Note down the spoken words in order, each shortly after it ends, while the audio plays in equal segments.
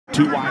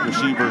Two wide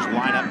receivers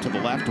line up to the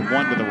left,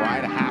 one to the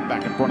right, a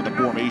halfback in front of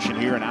the formation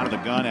here, and out of the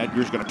gun,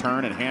 Edgar's going to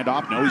turn and hand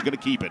off. No, he's going to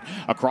keep it.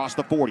 Across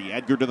the 40,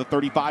 Edgar to the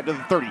 35, to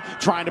the 30,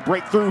 trying to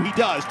break through. He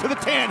does, to the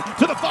 10,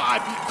 to the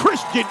 5.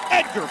 Christian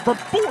Edgar from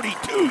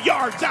 42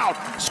 yards out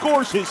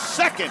scores his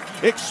second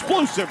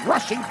explosive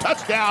rushing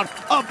touchdown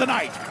of the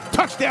night.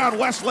 Touchdown,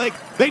 Westlake.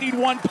 They need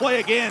one play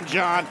again,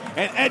 John,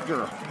 and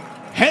Edgar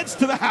heads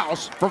to the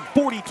house from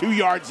 42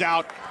 yards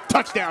out.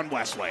 Touchdown,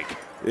 Westlake.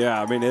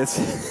 Yeah, I mean,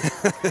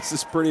 this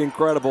is pretty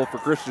incredible for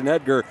Christian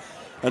Edgar.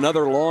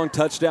 Another long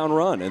touchdown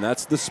run, and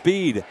that's the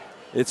speed.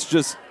 It's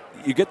just,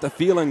 you get the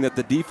feeling that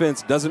the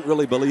defense doesn't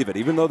really believe it,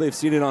 even though they've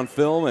seen it on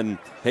film and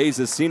Hayes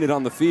has seen it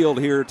on the field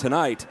here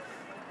tonight.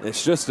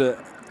 It's just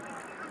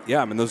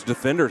yeah, I mean, those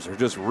defenders are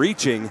just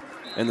reaching,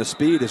 and the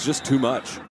speed is just too much.